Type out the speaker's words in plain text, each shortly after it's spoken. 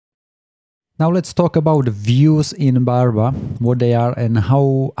Now let's talk about views in Barba, what they are and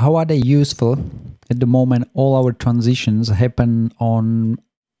how are they useful. At the moment, all our transitions happen on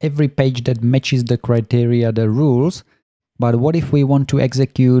every page that matches the criteria, the rules. But what if we want to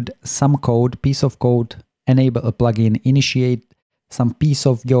execute some code, piece of code, enable a plugin, initiate some piece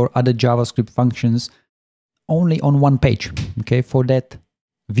of your other JavaScript functions only on one page? Okay, for that,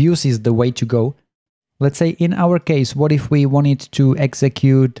 views is the way to go. Let's say in our case, what if we wanted to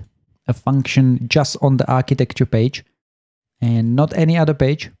execute a function just on the architecture page and not any other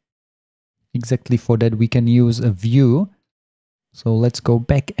page? Exactly for that, we can use a view. So let's go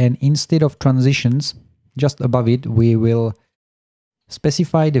back, and instead of transitions, just above it, we will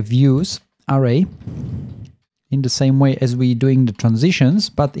specify the views array in the same way as we're doing the transitions,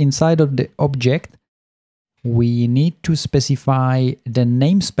 but inside of the object, we need to specify the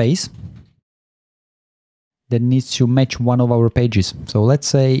namespace that needs to match one of our pages. So let's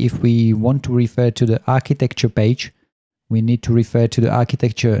say if we want to refer to the architecture page, we need to refer to the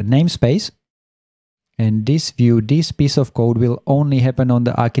architecture namespace. And this view, this piece of code will only happen on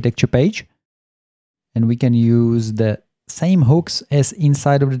the architecture page. And we can use the same hooks as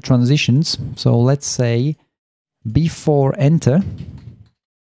inside of the transitions. So let's say before enter,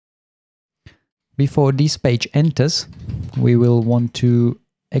 before this page enters, we will want to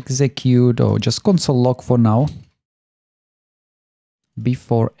execute, or just console log for now,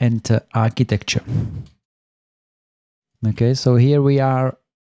 before enter architecture. Okay, so here we are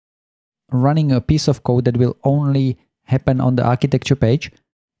running a piece of code that will only happen on the architecture page.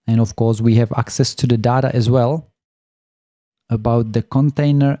 And of course, we have access to the data as well about the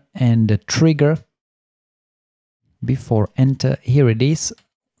container and the trigger. Before enter, here it is,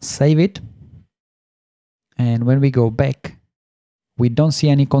 save it. And when we go back, we don't see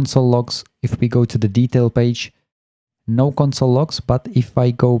any console logs. If we go to the detail page, no console logs. But if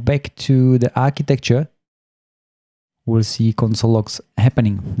I go back to the architecture, we'll see console logs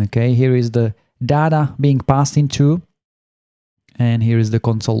happening. Okay, here is the data being passed into, and here is the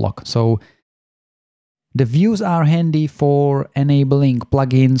console log. So the views are handy for enabling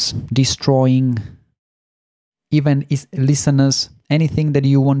plugins, destroying event listeners, anything that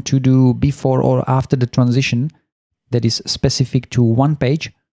you want to do before or after the transition that is specific to one page.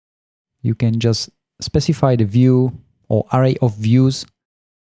 You can just specify the view or array of views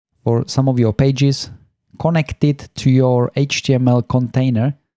for some of your pages, connect it to your HTML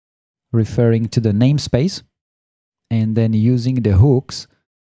container referring to the namespace, and then using the hooks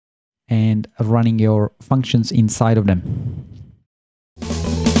and running your functions inside of them.